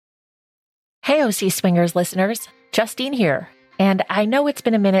Hey, OC Swingers listeners, Justine here. And I know it's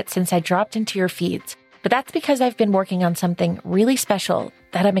been a minute since I dropped into your feeds, but that's because I've been working on something really special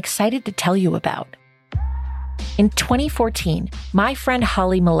that I'm excited to tell you about. In 2014, my friend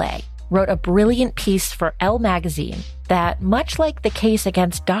Holly Millea wrote a brilliant piece for Elle magazine that, much like the case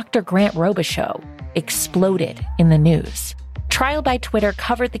against Dr. Grant Robichaux, exploded in the news. Trial by Twitter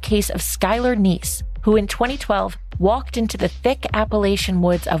covered the case of Skylar Neese, who in 2012 walked into the thick Appalachian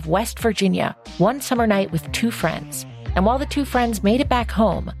woods of West Virginia one summer night with two friends. And while the two friends made it back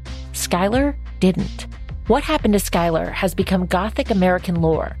home, Skylar didn't. What happened to Skylar has become gothic American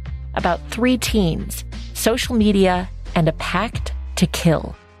lore about three teens, social media, and a pact to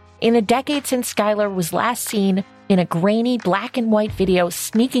kill. In the decade since Skylar was last seen in a grainy black and white video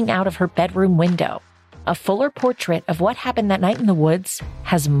sneaking out of her bedroom window, a fuller portrait of what happened that night in the woods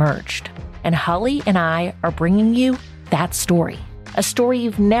has emerged. And Holly and I are bringing you that story, a story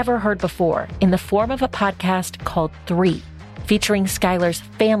you've never heard before, in the form of a podcast called 3, featuring Skylar's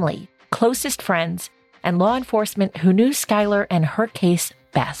family, closest friends, and law enforcement who knew Skylar and her case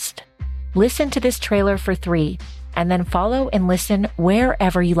best. Listen to this trailer for 3, and then follow and listen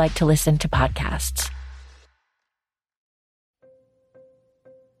wherever you like to listen to podcasts.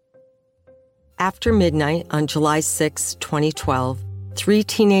 After midnight on July 6, 2012, 3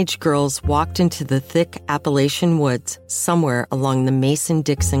 teenage girls walked into the thick Appalachian woods somewhere along the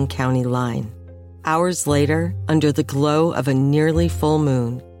Mason-Dixon county line. Hours later, under the glow of a nearly full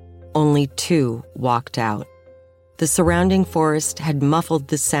moon, only 2 walked out. The surrounding forest had muffled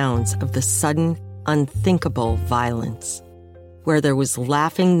the sounds of the sudden, unthinkable violence. Where there was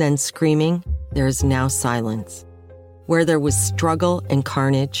laughing then screaming, there is now silence. Where there was struggle and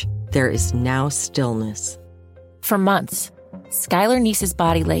carnage, there is now stillness. For months, Skylar Neese's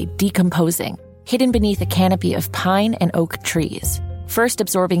body lay decomposing, hidden beneath a canopy of pine and oak trees, first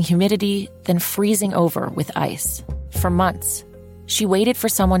absorbing humidity, then freezing over with ice. For months, she waited for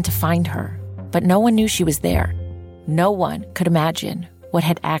someone to find her, but no one knew she was there. No one could imagine what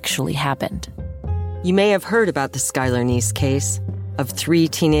had actually happened. You may have heard about the Skylar Neese case of 3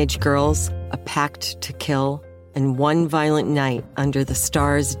 teenage girls, a pact to kill, and one violent night under the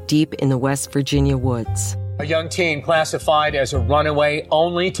stars deep in the West Virginia woods. A young teen classified as a runaway,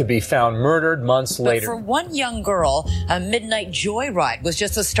 only to be found murdered months later. But for one young girl, a midnight joyride was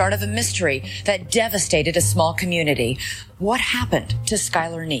just the start of a mystery that devastated a small community. What happened to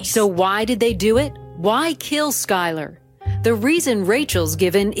Skylar Neese? So why did they do it? Why kill Skylar? The reason Rachel's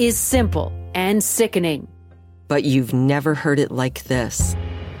given is simple and sickening. But you've never heard it like this.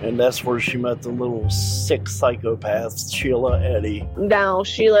 And that's where she met the little sick psychopaths, Sheila, Eddie. Now,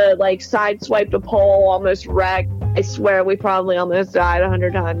 Sheila, sideswiped a pole, almost wrecked. I swear we probably almost died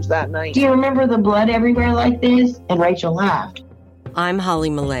 100 times that night. Do you remember the blood everywhere like this? And Rachel laughed. I'm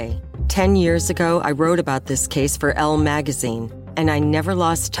Holly Millea. 10 years ago, I wrote about this case for Elle magazine, and I never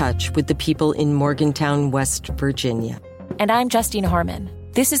lost touch with the people in Morgantown, West Virginia. And I'm Justine Harman.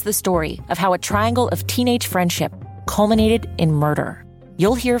 This is the story of how a triangle of teenage friendship culminated in murder.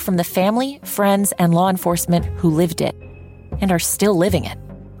 You'll hear from the family, friends, and law enforcement who lived it and are still living it.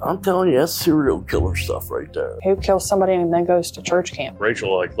 I'm telling you, that's serial killer stuff right there. Who kills somebody and then goes to church camp?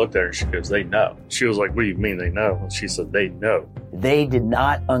 Rachel looked at her and she goes, they know. She was like, what do you mean they know? And she said, they know. They did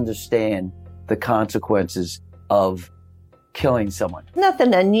not understand the consequences of killing someone.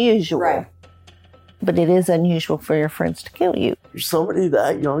 Nothing unusual. Right. But it is unusual for your friends to kill you. Is somebody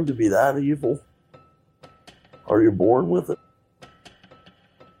that young to be that evil? Are you born with it?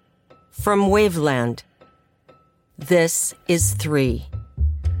 From Waveland, this is 3.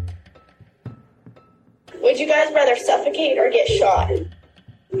 Would you guys rather suffocate or get shot?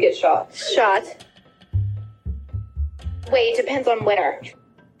 Get shot. Shot. Wait, depends on where.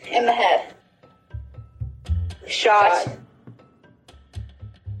 In the head. Shot.